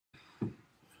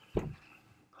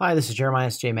Hi, this is Jeremiah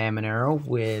JMan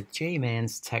with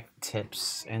JMan's Tech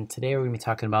Tips, and today we're going to be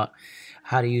talking about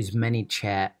how to use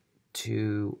Manychat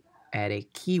to add a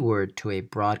keyword to a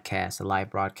broadcast, a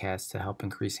live broadcast, to help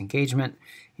increase engagement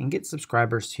and get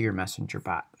subscribers to your messenger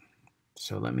bot.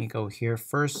 So let me go here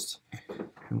first.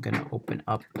 I'm going to open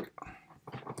up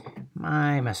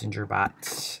my messenger bot.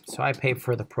 So I pay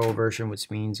for the pro version, which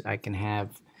means I can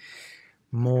have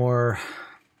more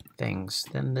things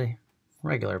than the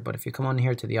regular. But if you come on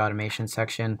here to the automation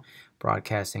section,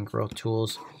 broadcasting, growth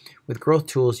tools, with growth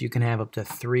tools you can have up to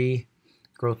 3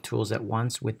 growth tools at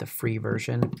once with the free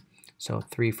version, so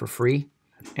 3 for free.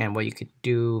 And what you could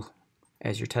do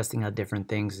as you're testing out different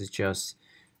things is just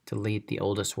delete the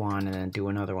oldest one and then do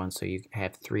another one, so you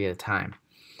have 3 at a time.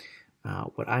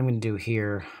 What I'm going to do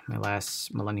here, my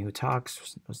last Millennial Who Talks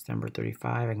was September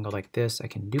 35. I can go like this. I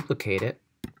can duplicate it.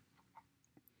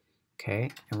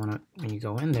 Okay, and when you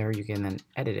go in there, you can then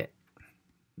edit it.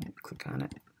 Click on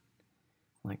it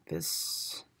like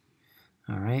this.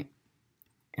 All right,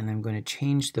 and I'm going to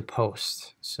change the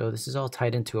post. So this is all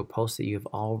tied into a post that you've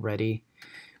already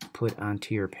put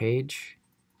onto your page.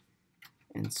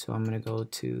 And so I'm going to go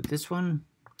to this one,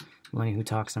 Millennial Who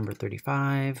Talks number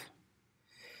 35.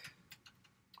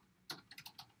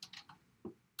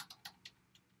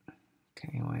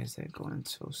 Okay, why is that going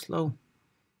so slow?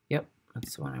 Yep,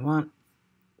 that's the one I want.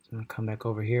 I'm going to come back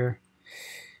over here.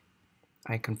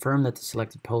 I confirm that the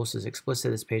selected post is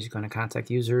explicit. This page is going to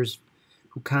contact users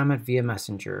who comment via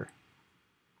Messenger.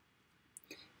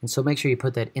 And so make sure you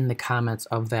put that in the comments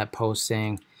of that post,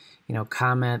 saying,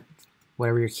 comment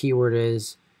whatever your keyword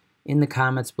is in the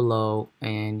comments below,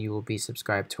 and you will be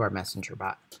subscribed to our Messenger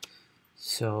bot.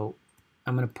 So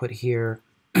I'm going to put here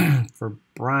for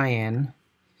Brian,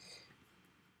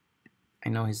 I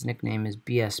know his nickname is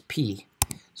BSP,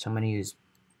 so I'm going to use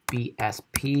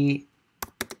BSP.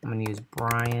 I'm going to use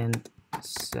Brian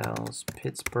sells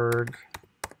Pittsburgh.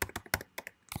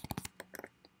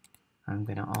 I'm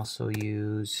going to also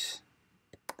use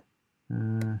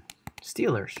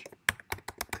Steelers,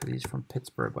 because he's from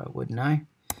Pittsburgh, why wouldn't I?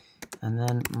 And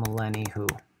then Millennial Who.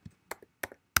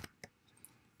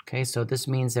 Okay, so this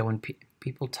means that when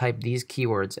people type these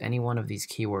keywords, any one of these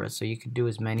keywords, so you can do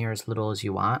as many or as little as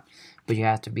you want, but you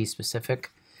have to be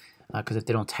specific, because if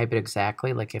they don't type it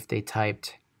exactly, like if they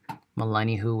typed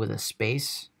Millennial Who with a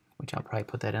space, which I'll probably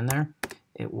put that in there,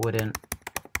 it wouldn't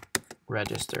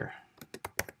register,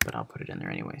 but I'll put it in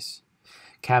there anyways.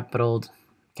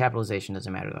 Capitalization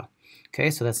doesn't matter though.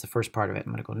 Okay, so that's the first part of it.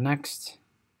 I'm going to go next.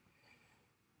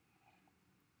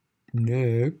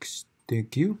 Next,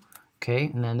 thank you. Okay,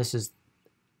 and then this is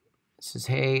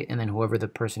hey, and then whoever the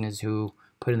person is who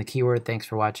put in the keyword, thanks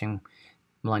for watching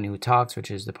Millennial Who Talks, which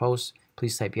is the post.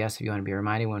 Please type yes if you want to be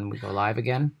reminded when we go live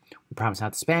again. We promise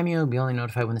not to spam you. We'll be only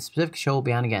notified when the specific show will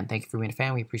be on again. Thank you for being a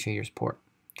fan. We appreciate your support.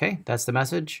 Okay, that's the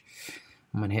message.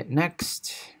 I'm going to hit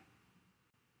next.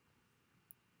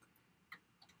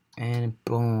 And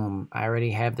boom, I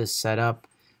already have this set up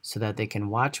so that they can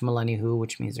watch Millennial Who,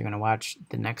 which means they're going to watch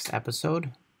the next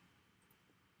episode.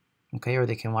 Okay, or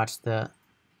they can watch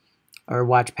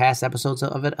watch past episodes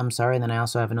of it, I'm sorry. And then I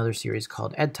also have another series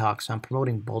called Ed Talk, so I'm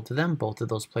promoting both of them, both of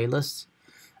those playlists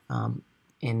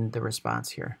in the response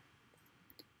here.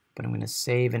 But I'm going to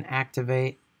save and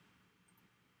activate.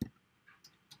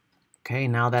 Okay,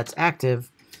 now that's active,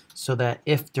 so that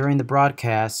if during the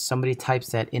broadcast somebody types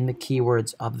that in the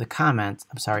keywords of the comments,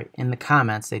 in the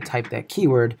comments they type that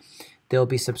keyword, they'll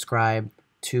be subscribed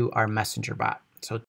to our Messenger bot.